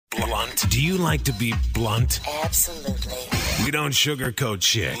blunt? Do you like to be blunt? Absolutely. We don't sugarcoat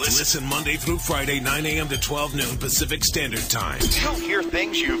shit. Listen Monday through Friday, 9 a.m. to 12 noon Pacific Standard Time. You'll hear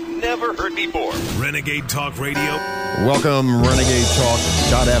things you've never heard before. Renegade Talk Radio. Welcome, Renegade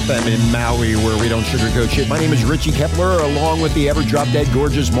Talk.fm in Maui, where we don't sugarcoat shit. My name is Richie Kepler, along with the ever-drop-dead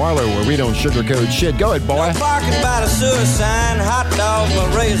gorgeous Marlo, where we don't sugarcoat shit. Go ahead, boy. Barking by the sewer sign, hot dog,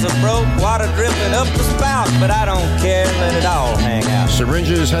 my razor broke, water dripping up the spout, but I don't care, let it all hang out.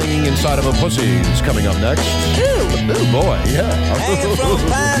 Syringes hanging inside of a pussy is coming up next. Ooh, boy, yeah. Hanging from a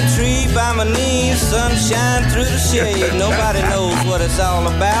pine tree by my knees, sunshine through the shade. Nobody knows what it's all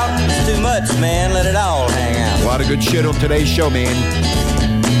about. It's too much, man, let it all hang out. A lot of good shit on today's show, man.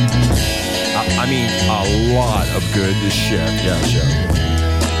 I mean, a lot of good shit. Yeah.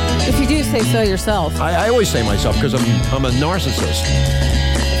 If you do say so yourself. I always say myself because I'm a narcissist.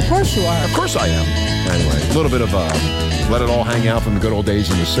 Of course you are. Of course I am. Anyway, a little bit of let it all hang out from the good old days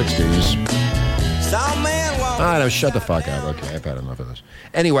in the 60s. I don't shut the fuck up. Okay, I've had enough of this.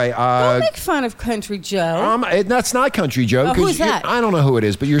 Anyway, don't make fun of Country Joe. That's not Country Joe. Who's that? I don't know who it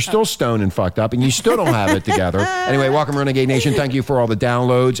is, but you're still stoned and fucked up, and you still don't have it together. Anyway, welcome, Renegade Nation. Thank you for all the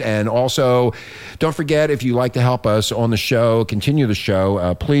downloads, and also, don't forget, if you'd like to help us on the show, continue the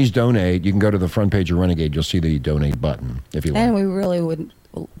show, please donate. You can go to the front page of Renegade. You'll see the donate button if you like. And we really would.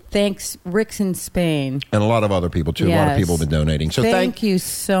 Thanks, Rick's in Spain. And a lot of other people, too. Yes. A lot of people have been donating. So thank you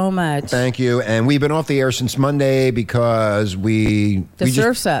so much. Thank you. And we've been off the air since Monday because the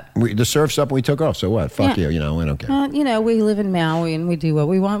surf's up. The surf's up and we took off. So what? Fuck you. We don't care. Well, we live in Maui and we do what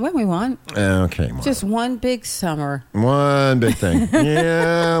we want when we want. Okay. Well. Just one big summer. One big thing.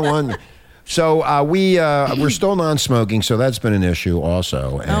 Yeah, one. So we're still non-smoking, so that's been an issue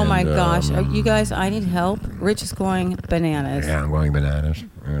also. And, oh my gosh, you guys, I need help. Rich is going bananas. Yeah, I'm going bananas.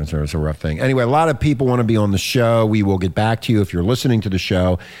 It's a rough thing. Anyway, a lot of people want to be on the show. We will get back to you if you're listening to the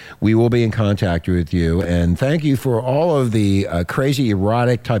show. We will be in contact with you. And thank you for all of the crazy,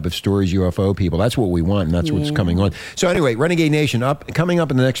 erotic type of stories, UFO people. That's what we want, and that's what's coming on. So anyway, Renegade Nation, coming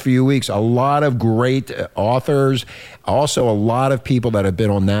up in the next few weeks, a lot of great authors. Also, a lot of people that have been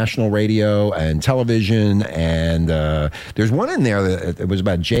on national radio and television. And there's one in there that it was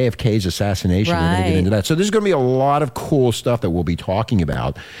about JFK's assassination. Right. We're going to get into that. So there's going to be a lot of cool stuff that we'll be talking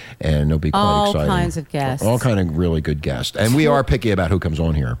about. And it'll be quite exciting. All kinds of guests. All kind of really good guests. And we are picky about who comes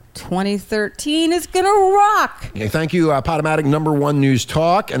on here. 2013 is going to rock. Okay, thank you, Podomatic #1 News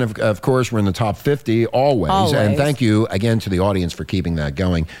Talk. And, of course, we're in the top 50 always. And thank you, again, to the audience for keeping that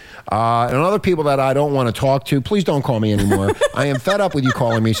going. And other people that I don't want to talk to, please don't call me anymore. I am fed up with you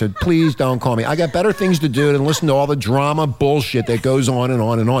calling me, so please don't call me. I got better things to do than listen to all the drama bullshit that goes on and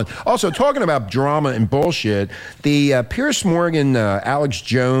on and on. Also, talking about drama and bullshit, the Piers Morgan, Alex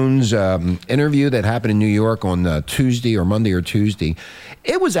Jones interview that happened in New York on Tuesday or Monday or Tuesday,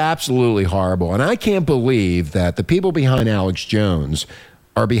 it was absolutely horrible. And I can't believe that the people behind Alex Jones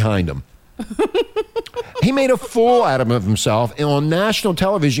are behind him. He made a fool out of himself on national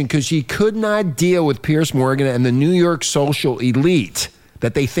television because he could not deal with Piers Morgan and the New York social elite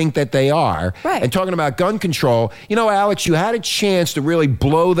that they think that they are. Right. And talking about gun control, Alex, you had a chance to really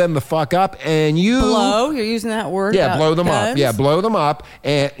blow them the fuck up, and you... Blow? You're using that word? Yeah, blow them guns? up. Yeah, blow them up.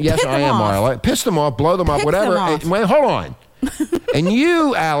 And yes, I am, Marla. Piss them off, blow them up, whatever. Wait, hold on. And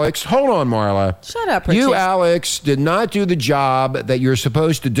you, Alex, hold on, Marla. Shut up, Richie. You, Alex, did not do the job that you're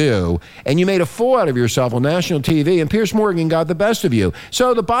supposed to do, and you made a fool out of yourself on national TV, and Piers Morgan got the best of you.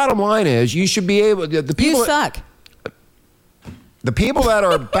 So the bottom line is, you should be able... The people you suck. The people that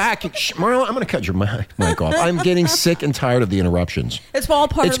are back... Marla, I'm going to cut your mic off. I'm getting sick and tired of the interruptions. It's all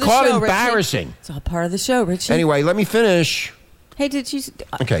part of the show, It's called embarrassing. Richie. It's all part of the show, Richie. Anyway, let me finish. Hey, did you...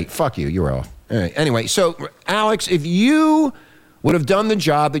 Okay, fuck you. You're off. All right. Anyway, so, Alex, if you would have done the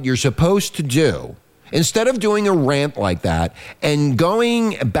job that you're supposed to do, instead of doing a rant like that and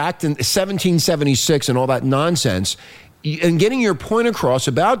going back to 1776 and all that nonsense and getting your point across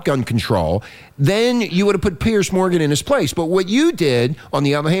about gun control, then you would have put Piers Morgan in his place. But what you did, on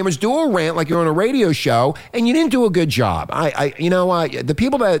the other hand, was do a rant like you're on a radio show, and you didn't do a good job. The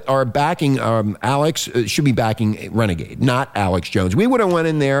people that are backing Alex should be backing Renegade, not Alex Jones. We would have went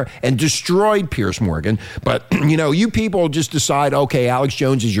in there and destroyed Piers Morgan, but, you people just decide, okay, Alex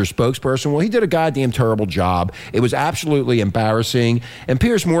Jones is your spokesperson. Well, he did a goddamn terrible job. It was absolutely embarrassing. And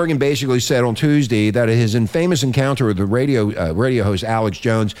Piers Morgan basically said on Tuesday that his infamous encounter with the radio host Alex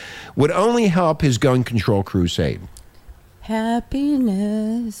Jones would only help his gun control crusade.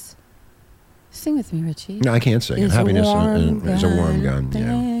 Happiness. Sing with me, Richie. No, I can't sing. Happiness is a warm gun.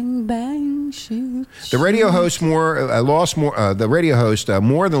 Bang, bang, shoot. The radio host more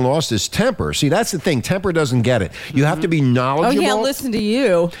than lost his temper. See, that's the thing. Temper doesn't get it. You have to be knowledgeable. Oh, yeah, listen to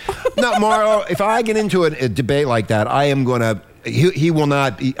you. No, Marlo, if I get into a debate like that, I am going to. He will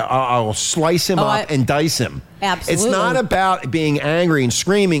not. I'll slice him up and dice him. Absolutely. It's not about being angry and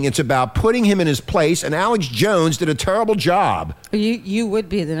screaming. It's about putting him in his place. And Alex Jones did a terrible job. You would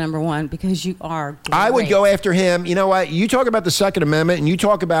be the number one because you are great. I would go after him. You know what? You talk about the Second Amendment and you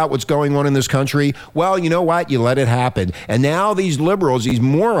talk about what's going on in this country. Well, you know what? You let it happen. And now these liberals, these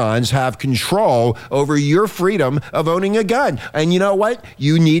morons, have control over your freedom of owning a gun. And you know what?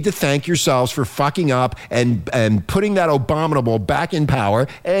 You need to thank yourselves for fucking up and putting that abominable back in power.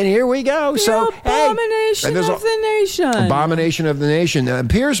 And here we go. The abomination of the nation. Abomination of the nation.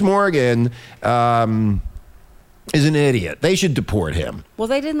 Piers Morgan is an idiot. They should deport him. Well,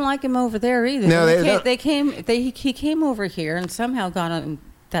 they didn't like him over there either. No, he came over here and somehow got on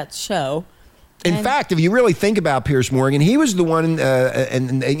that show. In fact, if you really think about Piers Morgan, he was the one,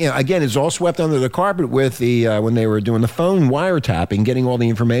 and you know, again, it's all swept under the carpet with the when they were doing the phone wiretapping, getting all the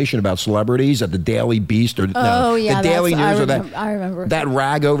information about celebrities at the Daily Beast or the Daily News I remember that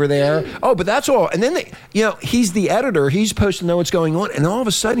rag over there. Oh, but that's all. And then he's the editor. He's supposed to know what's going on, and all of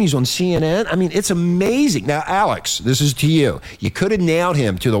a sudden he's on CNN. I mean, it's amazing. Now, Alex, this is to you. You could have nailed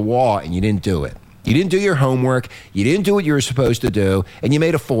him to the wall, and you didn't do it. You didn't do your homework. You didn't do what you were supposed to do, and you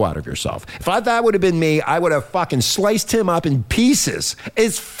made a fool out of yourself. If that would have been me, I would have fucking sliced him up in pieces.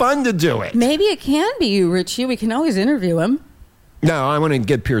 It's fun to do it. Maybe it can be you, Richie. We can always interview him. No, I want to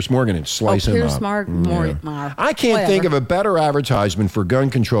get Piers Morgan and slice him up. I can't think of a better advertisement for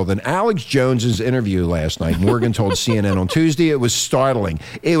gun control than Alex Jones's interview last night. Morgan told CNN on Tuesday it was startling.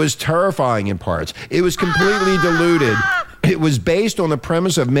 It was terrifying in parts. It was completely deluded. It was based on the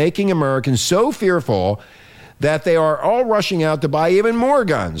premise of making Americans so fearful that they are all rushing out to buy even more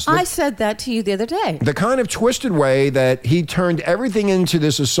guns. I said that to you the other day. The kind of twisted way that he turned everything into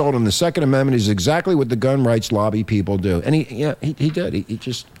this assault on the Second Amendment is exactly what the gun rights lobby people do. And he did. He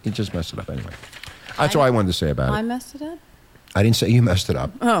just messed it up anyway. That's all I wanted to say about it. I messed it up? I didn't say you messed it up.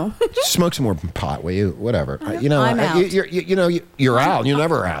 Oh. Smoke some more pot, will you? Whatever. I'm out. You're out. You're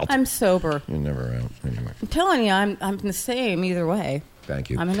never out. I'm sober. You're never out. Anyway. I'm telling you, I'm the same either way.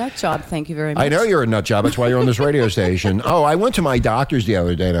 Thank you. I'm a nut job. Thank you very much. I know you're a nut job. That's why you're on this radio station. Oh, I went to my doctors the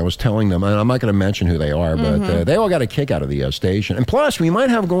other day, and I was telling them, and I'm not going to mention who they are, but they all got a kick out of the station. And plus, we might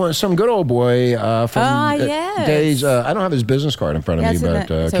have some good old boy from days. I don't have his business card in front of me, but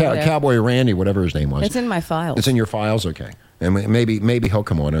Cowboy Randy, whatever his name was. It's in my files. It's in your files? Okay. And maybe he'll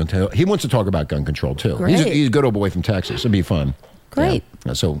come on and he wants to talk about gun control, too. Great. He's a good old boy from Texas. It'd be fun. Great.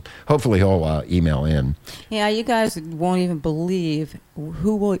 Yeah. So hopefully he'll email in. Yeah, you guys won't even believe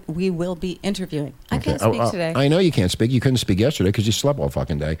who we will be interviewing. I can't speak today. I know you can't speak. You couldn't speak yesterday because you slept all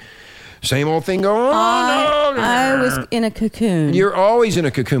fucking day. Same old thing going on. I was in a cocoon. You're always in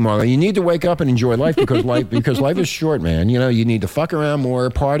a cocoon, Marla. You need to wake up and enjoy life because life is short, man. You know, you need to fuck around more,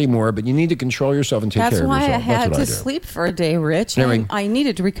 party more, but you need to control yourself and take care of yourself. That's why I had to sleep for a day, Rich. I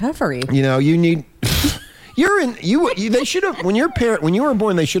needed recovery. You know, you need. They should have when you were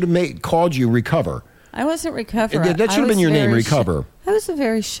born. They should have called you Recover. I wasn't Recover. That should have been your name, Recover. I was a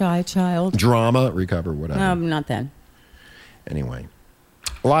very shy child. Drama, Recover, whatever. Not then. Anyway,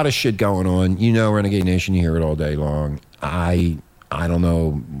 a lot of shit going on. You know, Renegade Nation. You hear it all day long. I don't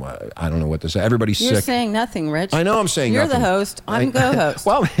know. I don't know what to say. Everybody's sick. You're saying nothing, Rich. I know I'm saying You're nothing. You're the host. I'm co-host.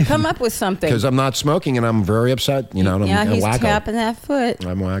 Well, come up with something. Because I'm not smoking and I'm very upset. You know, he's wacko. tapping that foot.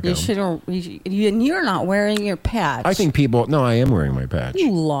 I'm wacko. And you're not wearing your patch. I think people. No, I am wearing my patch.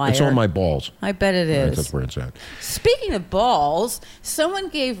 You liar. It's on my balls. I bet it is. Right, that's where it's at. Speaking of balls, someone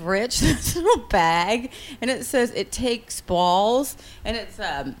gave Rich this little bag, and it says it takes balls, and it's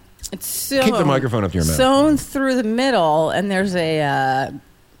sewn. Keep the microphone up to your mouth. Sewn through the middle, and there's a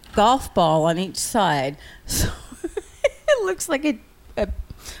golf ball on each side. So it looks like a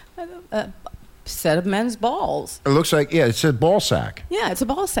set of men's balls. It looks like, it's a ball sack. Yeah, it's a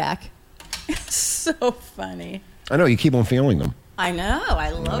ball sack. It's so funny. I know, you keep on feeling them. I know,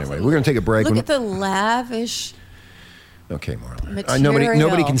 I love Anyway, them. we're going to take a break. Look at the lavish Okay, Marla. material.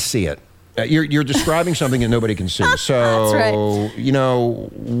 Nobody can see it. You're describing something that nobody can see. So, that's right. You know,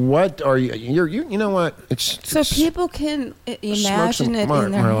 what are you? You know what? So people can imagine it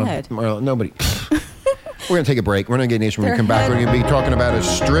in their head. Marla, nobody. We're going to take a break. We're going to get Nation. When we come back, we're going to be talking about a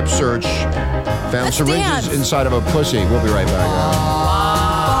strip search. Found syringes inside of a pussy. We'll be right back.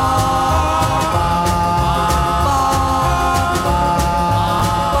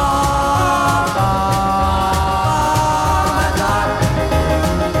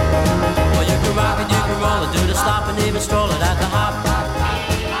 Stop and even stroll it at the hop.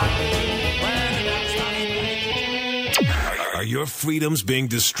 your freedom's being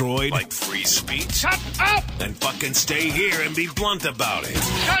destroyed? Like free speech? Shut up! Then fucking stay here and be blunt about it.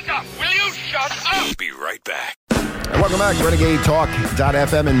 Shut up! Will you shut up? Be right back. Welcome back to Renegade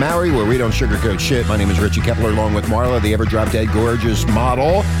Talk.fm in Maui, where we don't sugarcoat shit. My name is Richie Kepler, along with Marla, the ever-drop-dead gorgeous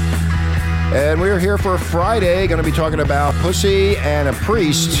model. And we're here for Friday, going to be talking about pussy and a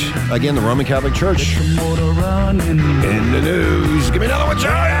priest. Again, the Roman Catholic Church. In the news. Give me another one,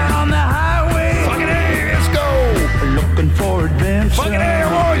 Charlie. On the highway. Fucking A, let's go. Looking for adventure. Fucking A,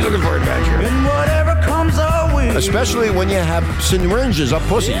 I'm always looking for adventure. And whatever comes our way. Especially when you have syringes up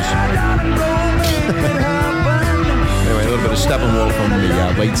pussies. Anyway, a little bit of Steppenwolf from the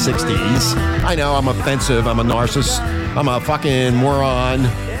late 60s. I know, I'm offensive. I'm a narcissist. I'm a fucking moron.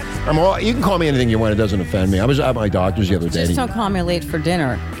 You can call me anything you want. It doesn't offend me. I was at my doctor's the other day. Just don't call me late for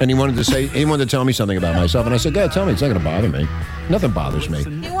dinner. And he wanted to tell me something about myself. And I said, go ahead, tell me. It's not going to bother me. Nothing bothers me.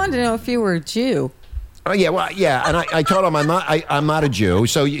 He wanted to know if you were a Jew. Oh, yeah, well, yeah. And I told him I'm not a Jew.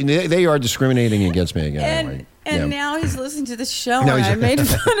 So they are discriminating against me again. Anyway. And now he's listening to the show, and I made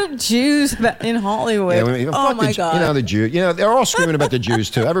fun of Jews in Hollywood. Oh, my God. You know, the Jews. You know, they're all screaming about the Jews,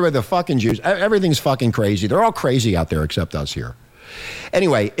 too. Everybody, the fucking Jews. Everything's fucking crazy. They're all crazy out there except us here.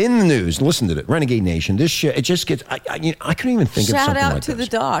 Anyway, in the news, listen to it. Renegade Nation, this shit, it just gets, I couldn't even think of something like this. Shout out to the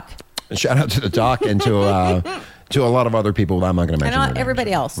doc. Shout out to the doc and to a lot of other people that I'm not going to mention. And not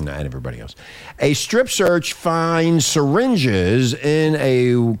everybody else. No, and everybody else. A strip search finds syringes in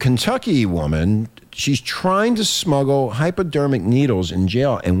a Kentucky woman. She's trying to smuggle hypodermic needles in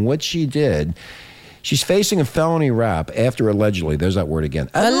jail. And what she did, she's facing a felony rap after allegedly, there's that word again,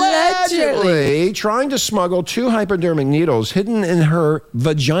 allegedly trying to smuggle 2 hypodermic needles hidden in her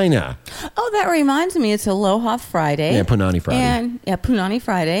vagina. Oh, that reminds me. It's Aloha Friday. Yeah, Punani Friday. Punani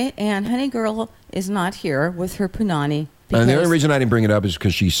Friday. And Honey Girl is not here with her Punani. And the only reason I didn't bring it up is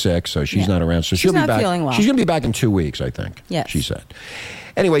because she's sick, so she's not around. So she'll be back. Feeling well. She's going to be back in 2 weeks, I think. Yes. She said.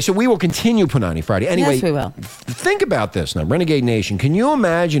 Anyway, so we will continue Punani Friday. Anyway, yes, we will. Think about this now, Renegade Nation. Can you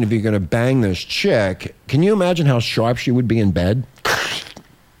imagine if you're going to bang this chick? Can you imagine how sharp she would be in bed?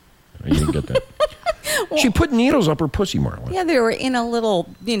 You didn't get that. Well, she put needles up her pussy, Marla. Yeah, they were in a little,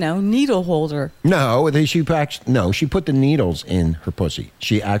 needle holder. No, she put the needles in her pussy.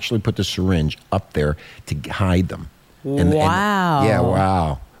 She actually put the syringe up there to hide them. Wow. Yeah,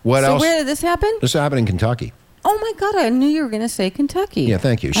 wow. What else? So where did this happen? This happened in Kentucky. Oh, my God. I knew you were going to say Kentucky. Yeah,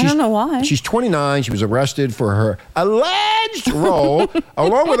 thank you. I don't know why. She's 29. She was arrested for her alleged role,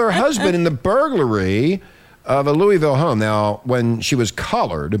 along with her husband, in the burglary of a Louisville home. Now, when she was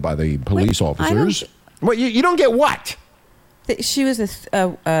collared by the police officers... you don't get what? She was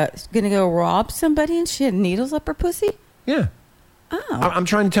going to go rob somebody and she had needles up her pussy? Yeah. Oh. I'm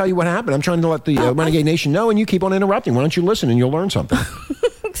trying to tell you what happened. I'm trying to let the Renegade Nation know, and you keep on interrupting. Why don't you listen and you'll learn something?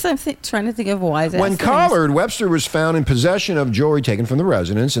 Because I'm trying to think of wise When collared, Webster was found in possession of jewelry taken from the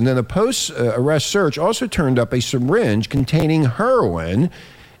residence, and then the post-arrest search also turned up a syringe containing heroin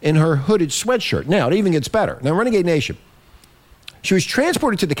in her hooded sweatshirt. Now, it even gets better. Now, Renegade Nation, she was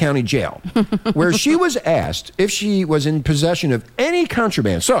transported to the county jail, where she was asked if she was in possession of any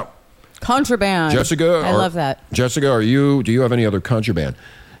contraband. So, contraband. Jessica, I love that. Jessica, do you have any other contraband?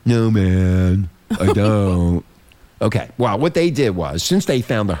 No, man, I don't. Okay, well, what they did was, since they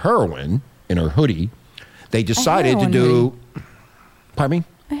found the heroin in her hoodie, they decided to do... Hoodie. Pardon me?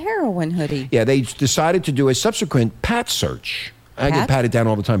 A heroin hoodie. Yeah, they decided to do a subsequent pat search. I get patted down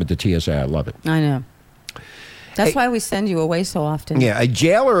all the time at the TSA. I love it. I know. That's why we send you away so often. Yeah, a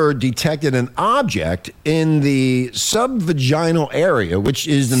jailer detected an object in the subvaginal area, which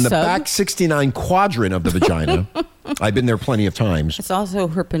is in the back 69 quadrant of the vagina. I've been there plenty of times. It's also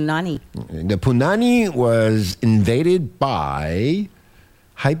her punani. The punani was invaded by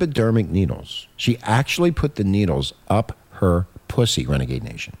hypodermic needles. She actually put the needles up her pussy, Renegade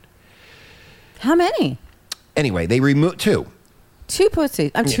Nation. How many? Anyway, they removed 2. 2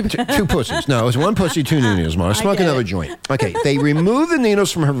 pussies. Two pussies. No, it was 1 pussy, 2 needles. I smoke another joint. Okay, they removed the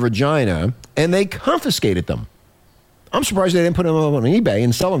needles from her vagina and they confiscated them. I'm surprised they didn't put them up on eBay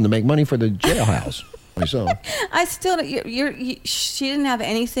and sell them to make money for the jailhouse. Myself. I still. She didn't have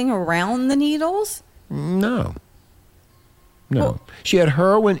anything around the needles. No. Well, she had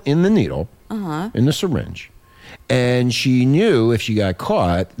heroin in the needle, in the syringe. And she knew if she got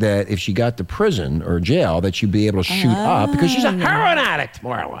caught that if she got to prison or jail that she'd be able to shoot up because she's a heroin addict,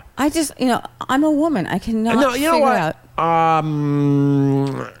 Marla. I just, I'm a woman. I cannot figure out.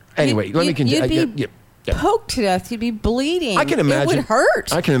 Anyway, let me continue. You'd be poked to death. You'd be bleeding. I can imagine. It would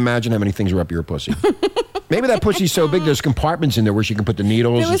hurt. I can imagine how many things are up your pussy. Maybe that pussy's so big there's compartments in there where she can put the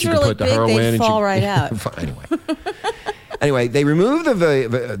needles and she can put the heroin. They'd fall right out. Anyway, they removed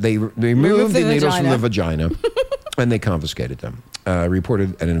the needles from the vagina. And they confiscated them,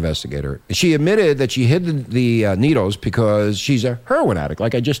 reported an investigator. She admitted that she hid the needles because she's a heroin addict,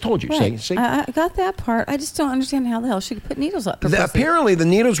 like I just told you. Right. See? I got that part. I just don't understand how the hell she could put needles up. Apparently, the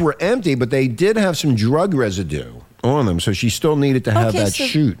needles were empty, but they did have some drug residue on them, so she still needed to have that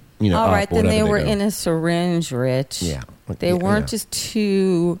shoot. All right, then they were go. in a syringe, Rich. Yeah. They weren't Yeah. just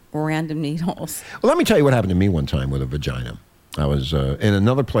two random needles. Well, let me tell you what happened to me one time with a vagina. I was in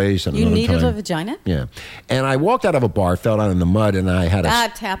another place at You another needed time. a vagina? Yeah. And I walked out of a bar, fell down in the mud, and I had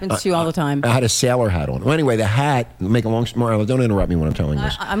That happens to you all the time. I had a sailor hat on. Well, anyway, the hat, make a long story, don't interrupt me when I'm telling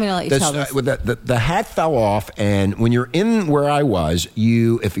this. I'm going to let you tell this. The hat fell off, and when you're in where I was,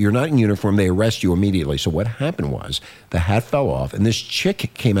 if you're not in uniform, they arrest you immediately. So what happened was the hat fell off, and this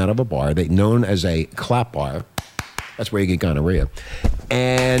chick came out of a bar, known as a clap bar. That's where you get gonorrhea.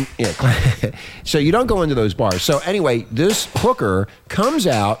 And so you don't go into those bars. So anyway, this hooker comes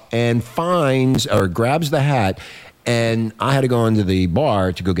out and finds or grabs the hat, and I had to go into the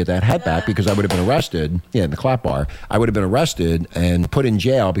bar to go get that hat back because I would have been arrested. Yeah, in the clap bar. I would have been arrested and put in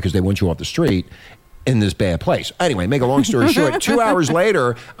jail because they want you off the street in this bad place. Anyway, make a long story short, 2 hours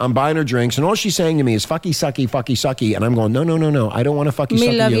later, I'm buying her drinks, and all she's saying to me is fucky, sucky, fucky, sucky, and I'm going, no, I don't want to fucky, sucky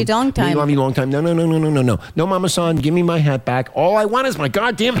Me love you long time. Me love you long time. No. No, Mama San, give me my hat back. All I want is my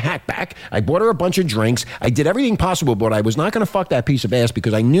goddamn hat back. I bought her a bunch of drinks. I did everything possible, but I was not going to fuck that piece of ass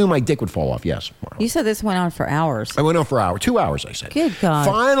because I knew my dick would fall off. Yes. You said this went on for hours. I went on for hours. 2 hours, I said. Good God.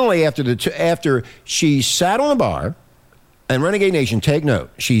 Finally, after she sat on the bar, and Renegade Nation, take note.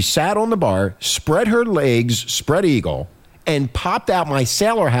 She sat on the bar, spread her legs, spread eagle, and popped out my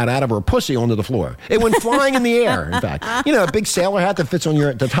sailor hat out of her pussy onto the floor. It went flying in the air, in fact. You know, a big sailor hat that fits on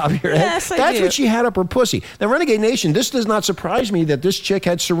the top of your head? Yes, I That's do. what she had up her pussy. Now, Renegade Nation, this does not surprise me that this chick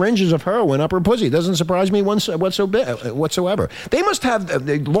had syringes of heroin up her pussy. It doesn't surprise me whatsoever. They must have,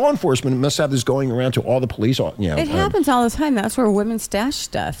 the law enforcement must have this going around to all the police. It happens all the time. That's where women stash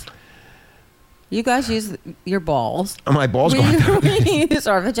stuff. You guys use your balls. My balls go We use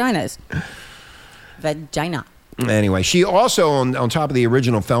our vaginas. Vagina. Anyway, she also, on top of the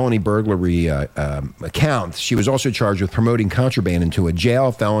original felony burglary account, she was also charged with promoting contraband into a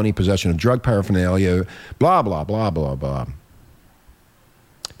jail, felony possession of drug paraphernalia, blah, blah, blah, blah, blah.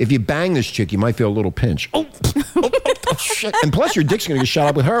 If you bang this chick, you might feel a little pinch. Oh, shit. And plus, your dick's going to get shot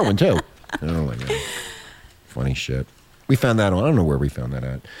up with heroin, too. Oh, my God. Funny shit. We found that on, I don't know where we found that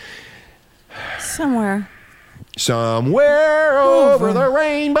at. Somewhere over the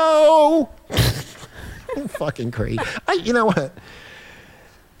rainbow. Fucking crazy. You know what?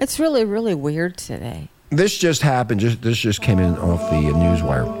 It's really, really weird today. This just happened. This just came in off the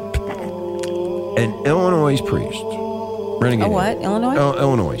newswire. An Illinois priest. Renegade. A what? Illinois?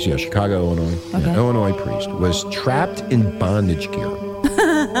 Illinois. Yeah, Chicago, Illinois. Okay. Yeah, Illinois priest was trapped in bondage gear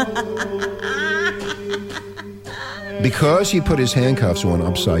because he put his handcuffs on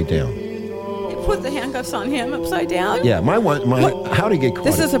upside down. Put the handcuffs on him upside down? Yeah, how to get caught?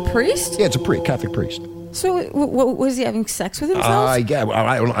 This is a priest? Yeah, it's a Catholic priest. So, was he having sex with himself? I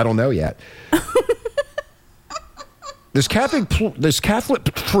don't know yet. This Catholic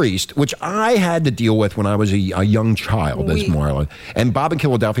priest, which I had to deal with when I was a young child, as Marla, and Bob in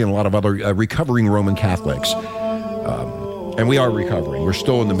Philadelphia and a lot of other recovering Roman Catholics, and we are recovering. We're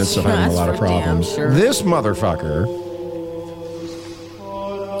still in the midst of having a lot of problems. Sure. This motherfucker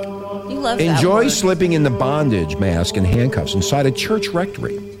enjoys slipping in the bondage mask and handcuffs inside a church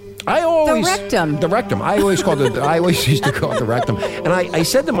rectory. The rectum. I always used to call it the rectum. And I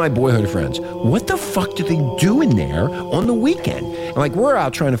said to my boyhood friends, what the fuck do they do in there on the weekend? And like, we're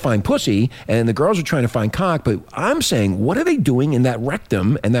out trying to find pussy, and the girls are trying to find cock, but I'm saying, what are they doing in that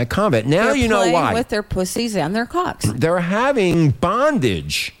rectum and that convent? Now They're you know playing why. with their pussies and their cocks. They're having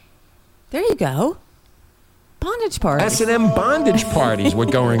bondage. There you go. Bondage parties. S&M bondage parties were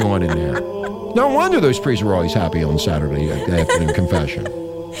going on in there. No wonder those priests were always happy on Saturday afternoon confession.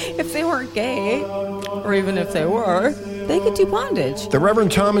 If they weren't gay, or even if they were, they could do bondage. The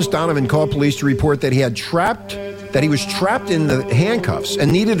Reverend Thomas Donovan called police to report that he was trapped in the handcuffs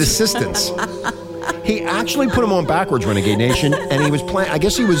and needed assistance. He actually put him on backwards, Renegade Nation, and he was playing. I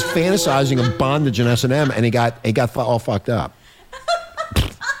guess he was fantasizing of bondage and S&M, and he got all fucked up.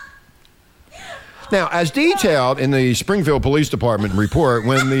 Now, as detailed in the Springfield Police Department report,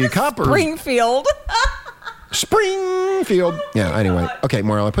 when the coppers... Springfield. Yeah, anyway. Okay,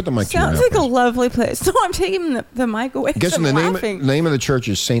 Mario, I put the mic to your mouth. Sounds like a lovely place. So I'm taking the mic away. Guessing the name of the church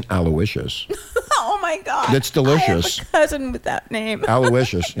is St. Aloysius. Oh, my God. That's delicious. I have a cousin with that name.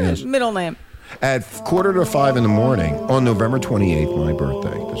 Aloysius, yes. Middle name. At 4:45 in the morning, on November 28th, my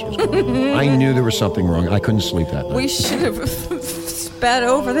birthday, this was going on. I knew there was something wrong. I couldn't sleep that night. We should have bad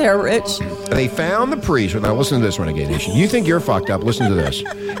over there, Rich. They found the priest. Now listen to this, Renegade Nation. You think you're fucked up? Listen to this.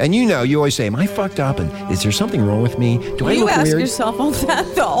 And you always say, "Am I fucked up? And is there something wrong with me? Do I You look ask weird?" yourself all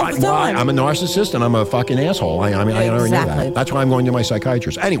that all the time. I'm a narcissist and I'm a fucking asshole. I already know Exactly. that. That's why I'm going to my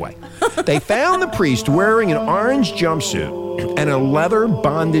psychiatrist. Anyway, they found the priest wearing an orange jumpsuit and a leather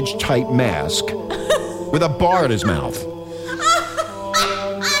bondage-type mask with a bar in his mouth.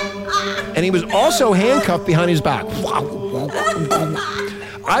 And he was also handcuffed behind his back.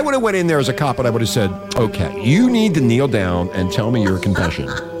 I would have went in there as a cop and I would have said, "Okay, you need to kneel down and tell me your confession."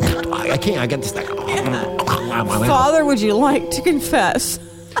 I can't. I get this thing. Father, would you like to confess?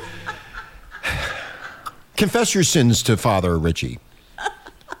 Confess your sins to Father Richie.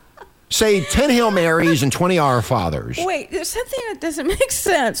 Say 10 Hail Marys and 20 Our Fathers. Wait, there's something that doesn't make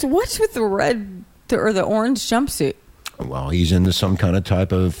sense. What's with the red or the orange jumpsuit? Well, he's into some kind of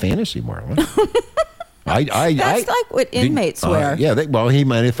type of fantasy, Marlon. That's like what inmates wear. Yeah, he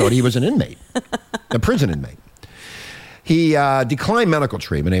might have thought he was an inmate, a prison inmate. He declined medical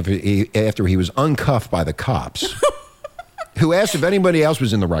treatment after he was uncuffed by the cops, who asked if anybody else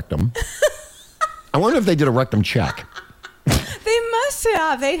was in the rectum. I wonder if they did a rectum check. They must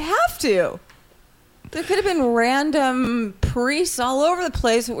have. They'd have to. There could have been random priests all over the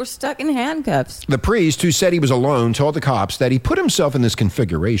place that were stuck in handcuffs. The priest, who said he was alone, told the cops that he put himself in this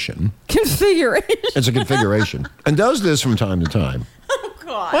configuration. Configuration. It's a configuration. And does this from time to time. Oh,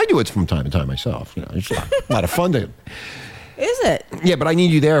 God. I do it from time to time myself. It's a lot of fun to... Is it? Yeah, but I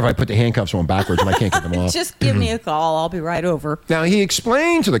need you there if I put the handcuffs on backwards and I can't get them off. Just give me a call. I'll be right over. Now, he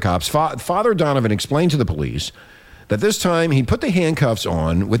explained to the cops, Father Donovan explained to the police that this time he put the handcuffs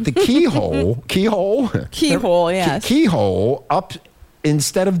on with the keyhole, yes. Keyhole up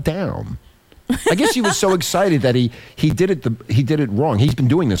instead of down. I guess he was so excited that he did it wrong. He's been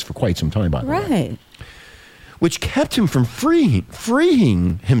doing this for quite some time, by the way. Right. Which kept him from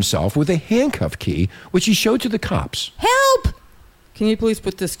freeing himself with a handcuff key, which he showed to the cops. Help! Can you please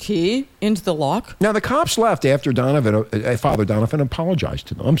put this key into the lock? Now, the cops left after Father Donovan apologized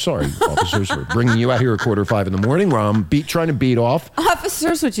to them. "I'm sorry, officers, for bringing you out here at 4:45 in the morning where I'm trying to beat off."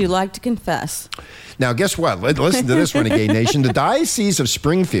 Officers, would you like to confess? Now, guess what? Listen to this, Renegade Nation. The Diocese of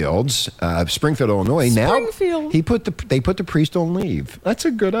Springfield, Illinois. Springfield. Now, they put the priest on leave. That's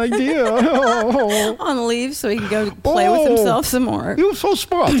a good idea. On leave so he can go play with himself some more. He was so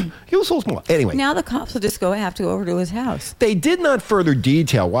smart. Anyway. Now the cops will just have to go over to his house. They did not further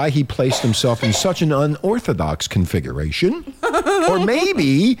detail why he placed himself in such an unorthodox configuration. Or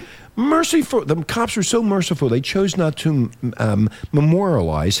maybe merciful. The cops were so merciful, they chose not to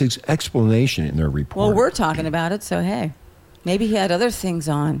memorialize his explanation in their report. Well, we're talking about it, so hey. Maybe he had other things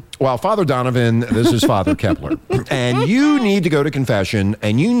on. Well, Father Donovan, this is Father Kepler. And you need to go to confession,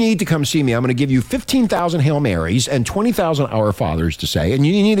 and you need to come see me. I'm going to give you 15,000 Hail Marys and 20,000 Our Fathers to say, and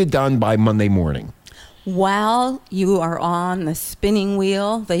you need it done by Monday morning. While you are on the spinning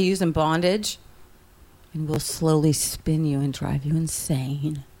wheel they use in bondage, and we'll slowly spin you and drive you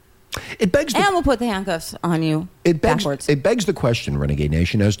insane. And we'll put the handcuffs on you backwards. It begs the question, Renegade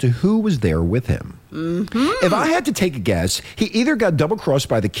Nation, as to who was there with him. Mm-hmm. If I had to take a guess, he either got double-crossed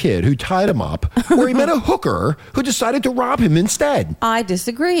by the kid who tied him up, or he met a hooker who decided to rob him instead. I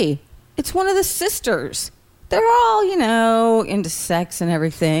disagree. It's one of the sisters. They're all, into sex and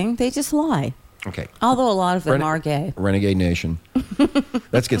everything. They just lie. Okay. Although a lot of them are gay. Renegade Nation,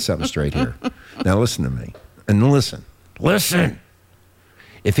 let's get something straight here. Now listen to me. And listen.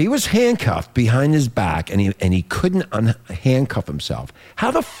 If he was handcuffed behind his back and he couldn't unhandcuff himself,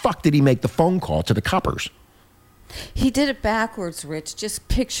 how the fuck did he make the phone call to the coppers? He did it backwards, Rich. Just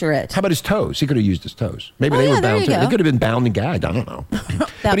picture it. How about his toes? He could have used his toes. Maybe they were bound too. They could have been bound and gagged. I don't know.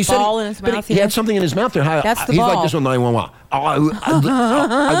 That ball in his mouth. He had something in his mouth there. That's the he's ball. He's like this on 911. Oh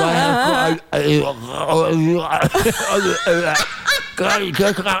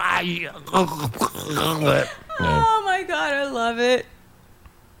my God, I love it.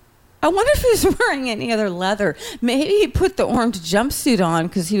 I wonder if he was wearing any other leather. Maybe he put the orange jumpsuit on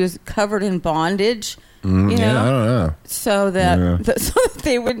because he was covered in bondage. Yeah, I don't know. So that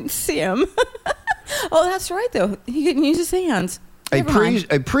they wouldn't see him. Oh, that's right, though. He couldn't use his hands. A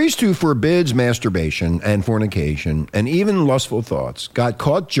priest who forbids masturbation and fornication and even lustful thoughts got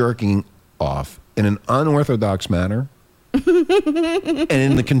caught jerking off in an unorthodox manner and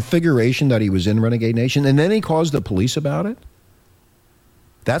in the configuration that he was in, Renegade Nation, and then he calls the police about it?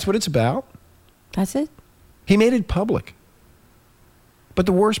 That's what it's about? That's it? He made it public. But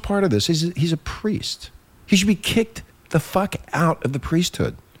the worst part of this is he's a priest. He should be kicked the fuck out of the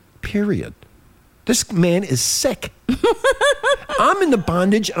priesthood, period. This man is sick. I'm in the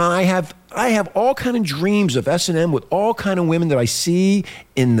bondage, and I have I have all kind of dreams of S&M with all kind of women that I see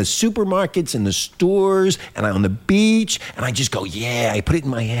in the supermarkets, in the stores, and on the beach, and I just go, yeah, I put it in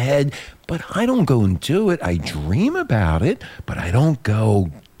my head, but I don't go and do it. I dream about it, but I don't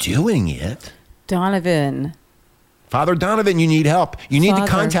go doing it. Donovan. Father Donovan, you need help. You need to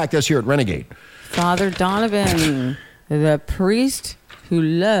Father. contact us here at Renegade. Father Donovan, the priest who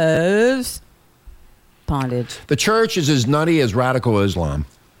loves bondage. The church is as nutty as radical Islam.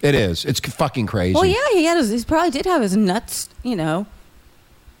 It is. It's fucking crazy. Well, yeah, he probably did have his nuts, being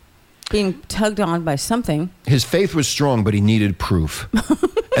tugged on by something. His faith was strong, but he needed proof.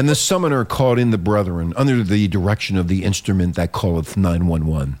 And the summoner called in the brethren under the direction of the instrument that calleth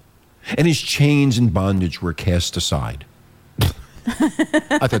 911. And his chains and bondage were cast aside.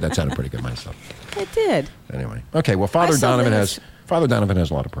 I thought that sounded pretty good myself. It did. Anyway. Okay, well, Father saw Donovan this.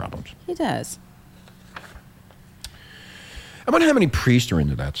 has a lot of problems. He does. I wonder how many priests are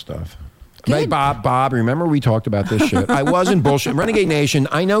into that stuff. Good. Hey, Bob, remember we talked about this shit? I wasn't bullshit. Renegade Nation,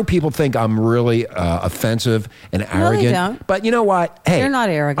 I know people think I'm really offensive and arrogant. don't. But you know what? Hey, You're not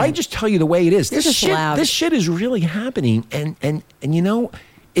arrogant. I just tell you the way it is. You're just loud. This shit is really happening. And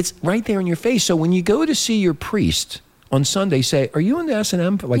it's right there in your face. So when you go to see your priest on Sunday, say, are you in the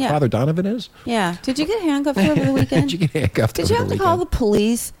S&M like Yeah. Father Donovan is? Yeah. Did you get handcuffed over the weekend? Did you get handcuffed Did over you have the to call weekend? the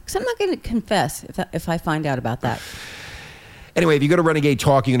police? Because I'm not going to confess if I find out about that. Anyway, if you go to Renegade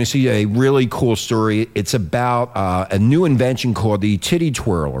Talk, you're going to see a really cool story. It's about a new invention called the titty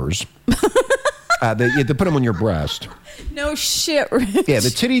twirlers. You have to put them on your breast. No shit, Rich. Yeah, the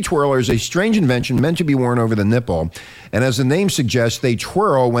titty twirler is a strange invention meant to be worn over the nipple. And as the name suggests, they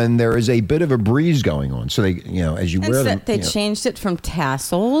twirl when there is a bit of a breeze going on. So they, as you wear them. They changed it from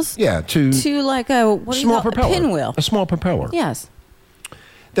tassels to like a small propeller. A pinwheel. A small propeller. Yes.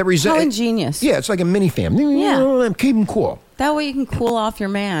 That How ingenious. Yeah, it's like a mini fan. Yeah. Keep them cool. That way you can cool off your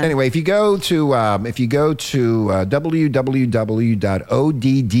man. Anyway, if you go to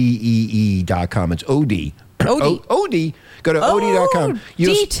www.oddee.com, it's OD. OD. Go to OD.com.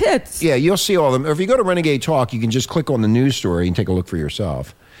 D-tits. Yeah, you'll see all of them. Or if you go to Renegade Talk, you can just click on the news story and take a look for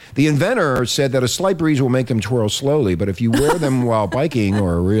yourself. The inventor said that a slight breeze will make them twirl slowly, but if you wear them while biking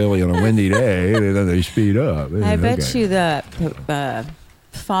or really on a windy day, then they speed up. I bet you that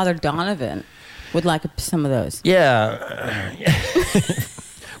Father Donovan would like some of those. Yeah.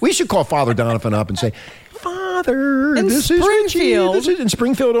 We should call Father Donovan up and say, Father, In this is Richie. Springfield. This is in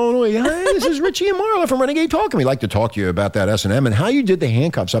Springfield, Illinois. Hi, this is Richie and Marla from Renegade Talk. And we'd like to talk to you about that S&M and how you did the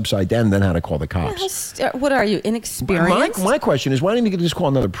handcuffs upside down and then how to call the cops. What are you, inexperienced? My question is, why didn't you just call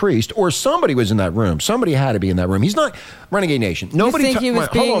another priest? Or somebody was in that room. Somebody had to be in that room. He's not Renegade Nation. Nobody think he was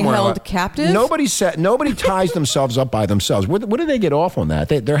being held captive? Nobody ties themselves up by themselves. What did they get off on that?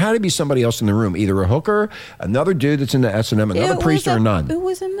 There had to be somebody else in the room, either a hooker, another dude that's in the S&M, another priest, or a nun. It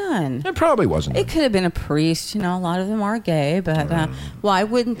was a nun. It probably wasn't. It could have been a priest. A lot of them are gay, but why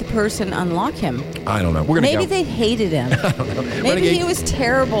wouldn't the person unlock him? I don't know. Maybe they hated him. Maybe he was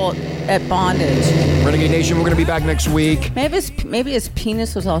terrible at bondage. Renegade Nation, we're going to be back next week. Maybe his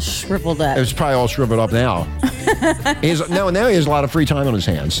penis was all shriveled up. It's probably all shriveled up now. Now he has a lot of free time on his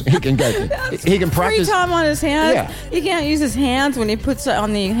hands. He can practice. Free time on his hands? Yeah. You can't use his hands when he puts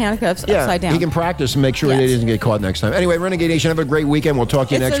on the handcuffs upside down. He can practice and make sure he doesn't get caught next time. Anyway, Renegade Nation, have a great weekend. We'll talk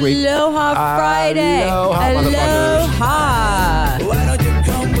to you next week. Aloha Friday. Aloha, motherfuckers. Aloha. Why don't you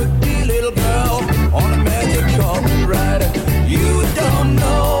come with me, little girl, on a magic carpet ride? You don't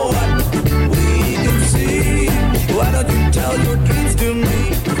know what we can see. Why don't you tell your dreams to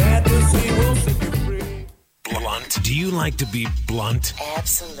me? Fantasy will set you free. Blunt. Do you like to be blunt?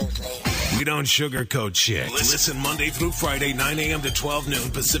 Absolutely. We don't sugarcoat shit. Listen Monday through Friday, 9 a.m. to 12 noon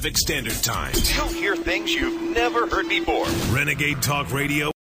Pacific Standard Time. You'll hear things you've never heard before. Renegade Talk Radio.